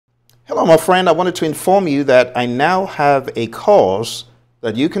Hello, my friend. I wanted to inform you that I now have a course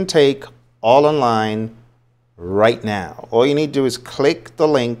that you can take all online right now. All you need to do is click the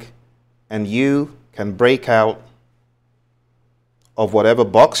link and you can break out of whatever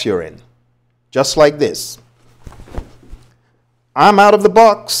box you're in. Just like this. I'm out of the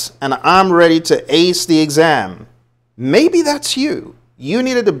box and I'm ready to ace the exam. Maybe that's you. You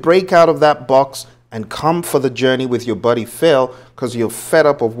needed to break out of that box and come for the journey with your buddy Phill because you're fed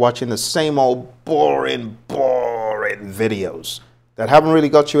up of watching the same old boring videos that haven't really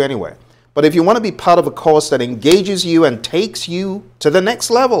got you anywhere. But if you want to be part of a course that engages you and takes you to the next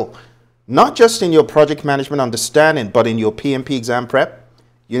level, not just in your project management understanding, but in your PMP exam prep,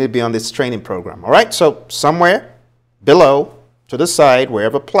 you need to be on this training program. All right, so somewhere below to the side,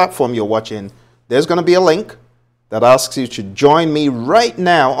 wherever platform you're watching, there's going to be a link that asks you to join me right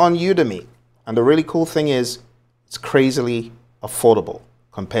now on Udemy. And the really cool thing is it's crazily affordable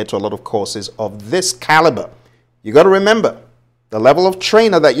compared to a lot of courses of this caliber. You got to remember, the level of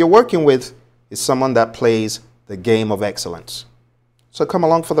trainer that you're working with is someone that plays the game of excellence. So come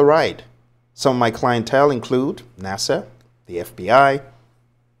along for the ride. Some of my clientele include NASA, the FBI,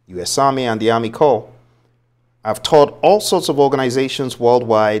 US Army, and the Army Corps. I've taught all sorts of organizations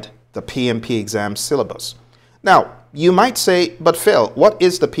worldwide the PMP exam syllabus. Now, you might say, but Phill, what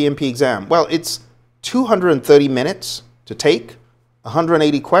is the PMP exam? Well, it's 230 minutes to take,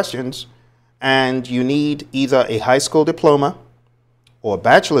 180 questions, and you need either a high school diploma or a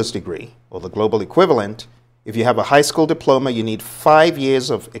bachelor's degree, or the global equivalent. If you have a high school diploma, you need 5 years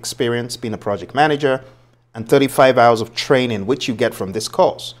of experience being a project manager and 35 hours of training, which you get from this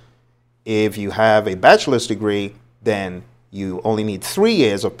course. If you have a bachelor's degree, then you only need 3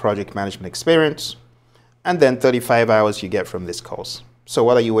 years of project management experience, and then 35 hours you get from this course. So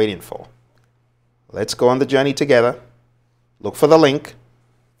what are you waiting for? Let's go on the journey together. Look for the link,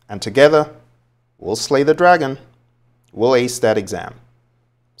 and together we'll slay the dragon. We'll ace that exam.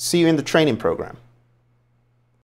 See you in the training program.